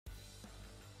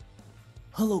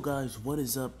Hello guys, what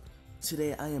is up?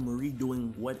 Today I am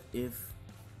redoing What If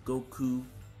Goku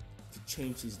to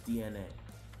change his DNA.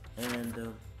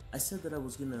 And I said that I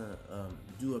was gonna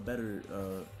do a better,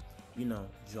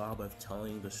 job of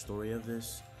telling the story of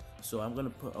this. So I'm gonna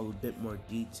put a bit more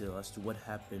detail as to what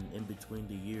happened in between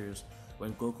the years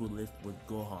when Goku lived with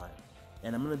Gohan.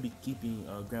 And I'm gonna be keeping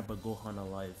Grandpa Gohan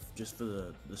alive just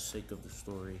for the sake of the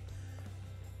story.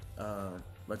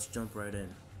 Let's jump right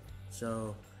in.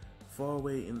 So, far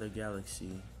away in the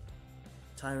galaxy,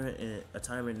 a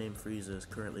tyrant named Frieza is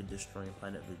currently destroying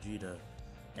planet Vegeta,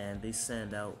 and they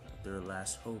send out their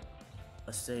last hope,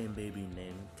 a Saiyan baby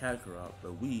named Kakarot,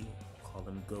 but we call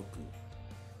him Goku.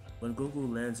 When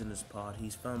Goku lands in his pod,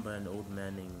 he's found by an old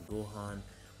man named Gohan.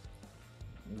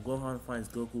 Gohan finds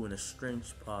Goku in a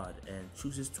strange pod and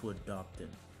chooses to adopt him.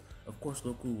 Of course,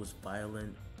 Goku was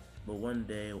violent, but one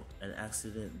day, an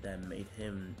accident that made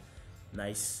him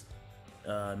nice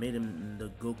made him the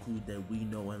Goku that we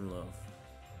know and love.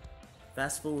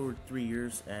 Fast forward 3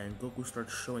 years, and Goku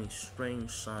starts showing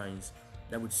strange signs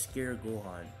that would scare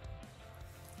Gohan.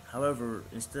 However,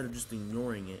 instead of just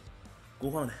ignoring it,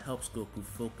 Gohan helps Goku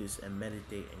focus and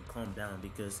meditate and calm down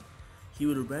because he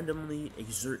would randomly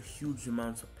exert huge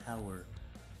amounts of power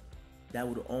that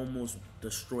would almost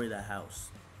destroy the house.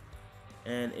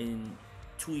 And in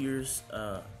 2 years,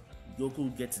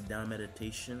 Goku gets down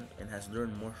meditation and has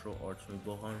learned martial arts from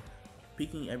Gohan,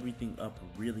 picking everything up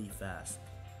really fast.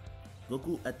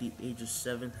 Goku at the age of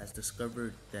 7 has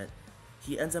discovered that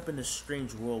he ends up in a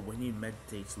strange world when he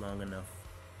meditates long enough.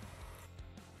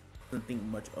 Doesn't think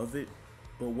much of it,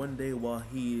 but one day while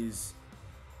he is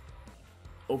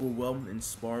overwhelmed in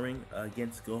sparring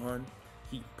against Gohan,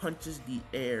 he punches the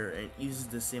air and uses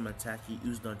the same attack he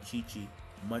used on Chi-Chi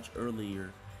much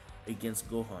earlier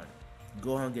against Gohan.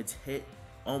 Gohan gets hit,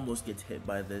 almost gets hit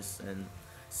by this, and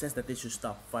says that they should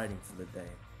stop fighting for the day.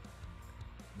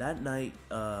 That night,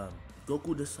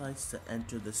 Goku decides to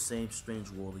enter the same strange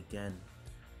world again.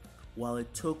 While it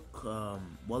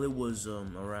was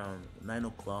around 9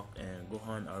 o'clock and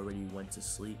Gohan already went to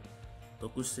sleep,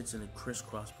 Goku sits in a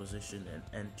crisscross position and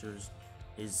enters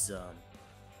his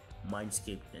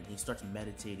mindscape, and he starts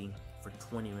meditating for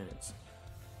 20 minutes.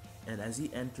 And as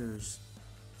he enters,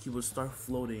 he will start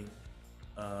floating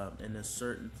in a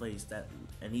certain place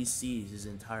and he sees his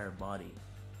entire body.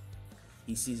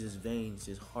 He sees his veins,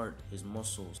 his heart, his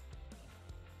muscles.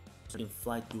 He can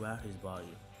fly throughout his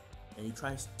body, and he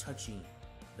tries touching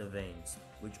the veins,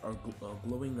 which are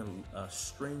glowing a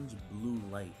strange blue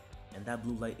light, and that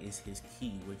blue light is his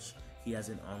key, which he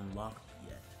hasn't unlocked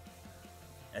yet.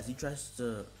 As he tries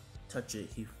to touch it,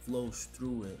 he flows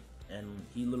through it, and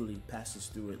he literally passes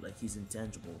through it like he's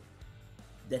intangible.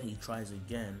 Then he tries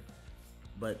again,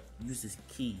 but uses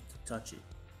key to touch it.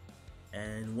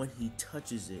 And when he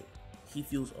touches it, he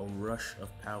feels a rush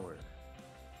of power,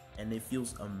 and it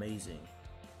feels amazing.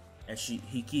 And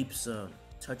he keeps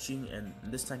touching, and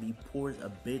this time he pours a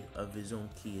bit of his own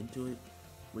key into it,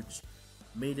 which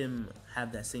made him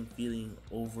have that same feeling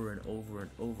over and over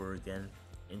and over again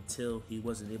until he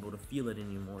wasn't able to feel it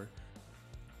anymore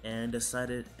and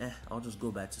decided, I'll just go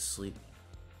back to sleep.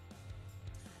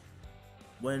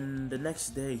 When the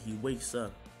next day he wakes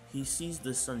up, he sees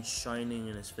the sun shining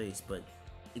in his face, but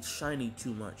it's shining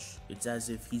too much. It's as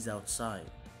if he's outside.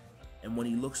 And when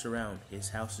he looks around, his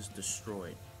house is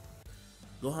destroyed.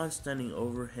 Gohan standing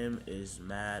over him is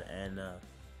mad, and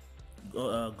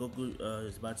Goku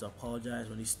is about to apologize.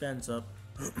 When he stands up,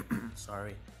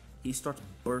 sorry, he starts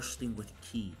bursting with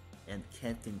ki and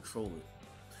can't control it.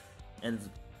 And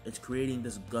it's creating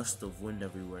this gust of wind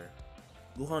everywhere.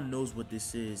 Gohan knows what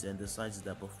this is and decides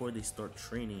that before they start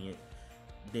training it,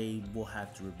 they will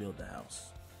have to rebuild the house.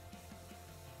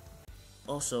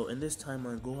 Also, in this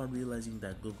timeline, Gohan realizing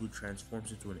that Goku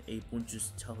transforms into an ape won't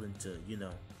just tell him to,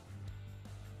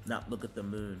 not look at the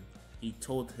moon. He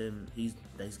told him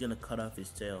that he's gonna cut off his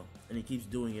tail, and he keeps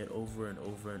doing it over and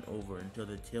over and over until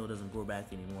the tail doesn't grow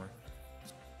back anymore.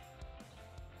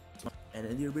 And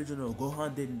in the original,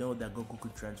 Gohan didn't know that Goku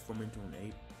could transform into an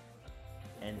ape,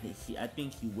 and I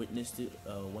think he witnessed it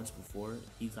once before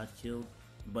he got killed,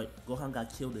 but Gohan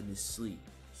got killed in his sleep.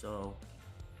 So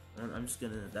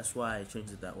that's why I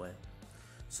changed it that way.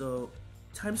 So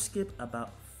time skip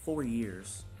about 4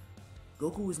 years.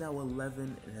 Goku is now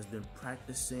 11 and has been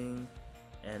practicing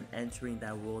and entering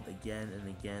that world again and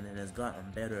again, and has gotten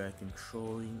better at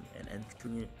controlling and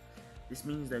entering it. This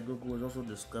means that Goku has also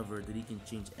discovered that he can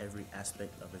change every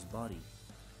aspect of his body.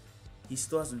 He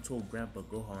still hasn't told Grandpa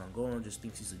Gohan. Gohan just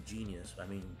thinks he's a genius. I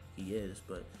mean, he is,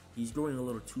 but he's growing a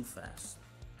little too fast.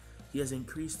 He has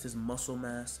increased his muscle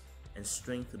mass and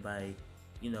strength by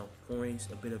pouring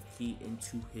a bit of ki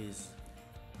into his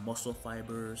muscle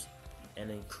fibers and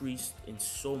increased in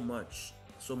so much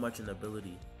in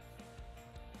ability.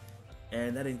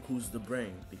 And that includes the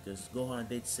brain, because Gohan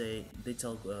they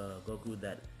tell Goku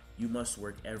that you must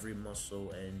work every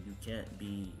muscle and you can't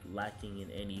be lacking in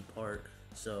any part.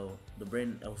 So the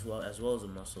brain as well as the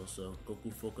muscle. So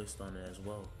Goku focused on it as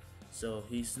well. So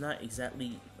he's not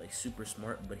exactly like super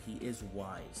smart, but he is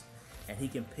wise, and he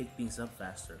can pick things up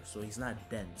faster. So he's not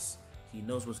dense. He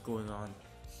knows what's going on.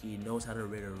 He knows how to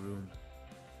read a room.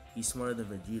 He's smarter than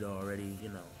Vegeta already.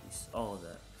 He's all of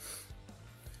that.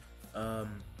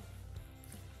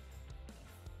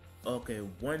 Okay,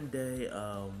 one day,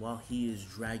 while he is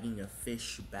dragging a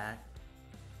fish back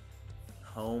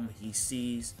home, he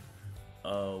sees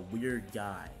a weird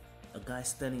guy, a guy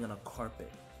standing on a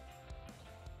carpet,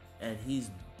 and he's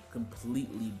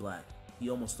completely black. He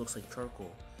almost looks like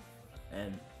charcoal.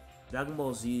 And Dragon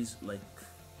Ball Z's like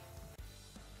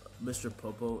Mr.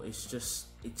 Popo, it's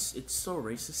so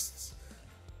racist.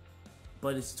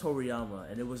 But it's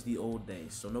Toriyama, and it was the old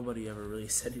days, so nobody ever really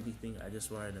said anything. I just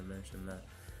wanted to mention that.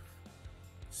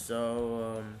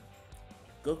 So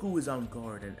Goku is on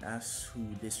guard and asks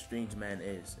who this strange man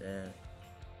is, and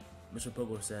Mr.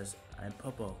 Popo says, "I'm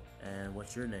Popo, and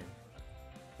what's your name?"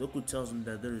 Goku tells him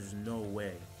that there is no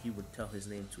way he would tell his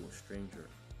name to a stranger.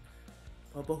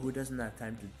 Popo, who doesn't have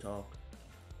time to talk,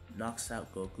 knocks out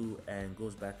Goku and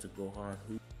goes back to Gohan,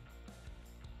 who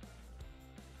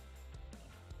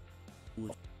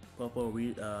Popo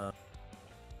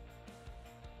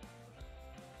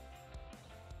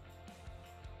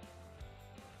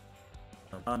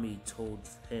Ami told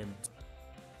him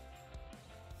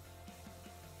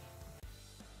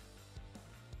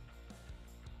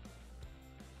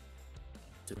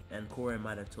to, and Korra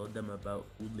might have told them about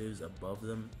who lives above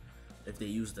them if they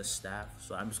use the staff.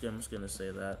 So I'm just gonna say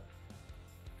that.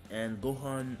 And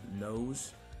Gohan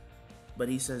knows, but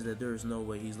he says that there is no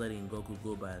way he's letting Goku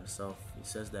go by himself. He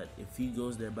says that if he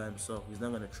goes there by himself, he's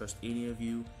not gonna trust any of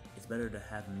you. It's better to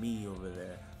have me over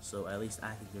there, so at least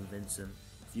I can convince him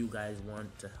if you guys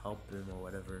want to help him or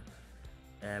whatever.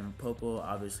 And Popo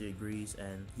obviously agrees,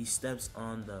 and he steps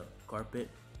on the carpet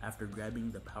after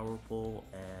grabbing the power pole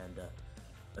and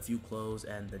a few clothes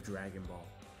and the Dragon Ball.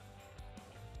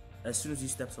 As soon as he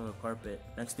steps on the carpet,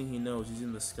 next thing he knows, he's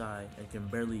in the sky and can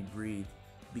barely breathe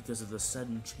because of the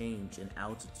sudden change in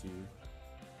altitude.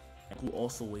 Who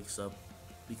also wakes up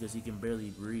because he can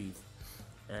barely breathe,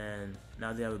 and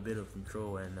now they have a bit of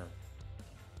control. And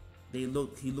he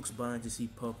looks behind to see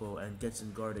Popo and gets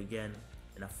in guard again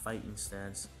in a fighting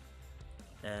stance.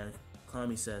 And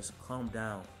Kami says, "Calm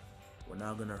down, we're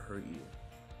not gonna hurt you."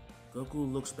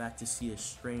 Goku looks back to see a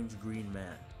strange green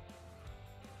man,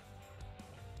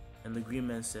 and the green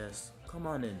man says, "Come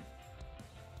on in."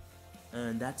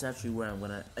 And that's actually where I'm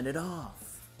gonna end it off.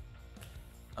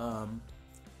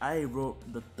 I wrote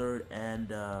the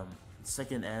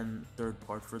second and third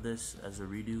part for this as a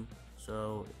redo,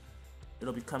 so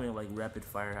it'll be coming like rapid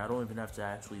fire. I don't even have to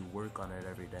actually work on it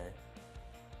every day.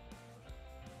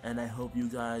 And I hope you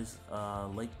guys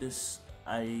like this.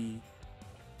 I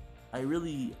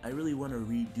really want to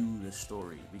redo the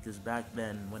story, because back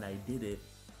then when I did it,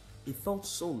 it felt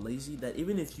so lazy that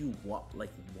even if you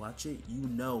watch it, you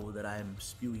know that I'm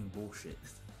spewing bullshit.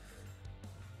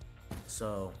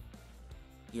 So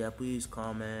yeah, please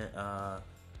comment,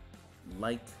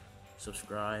 like,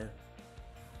 subscribe,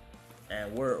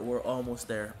 and we're almost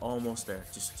there.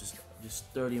 Just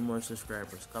 30 more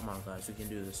subscribers. Come on, guys, we can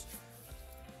do this.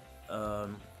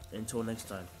 Until next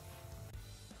time.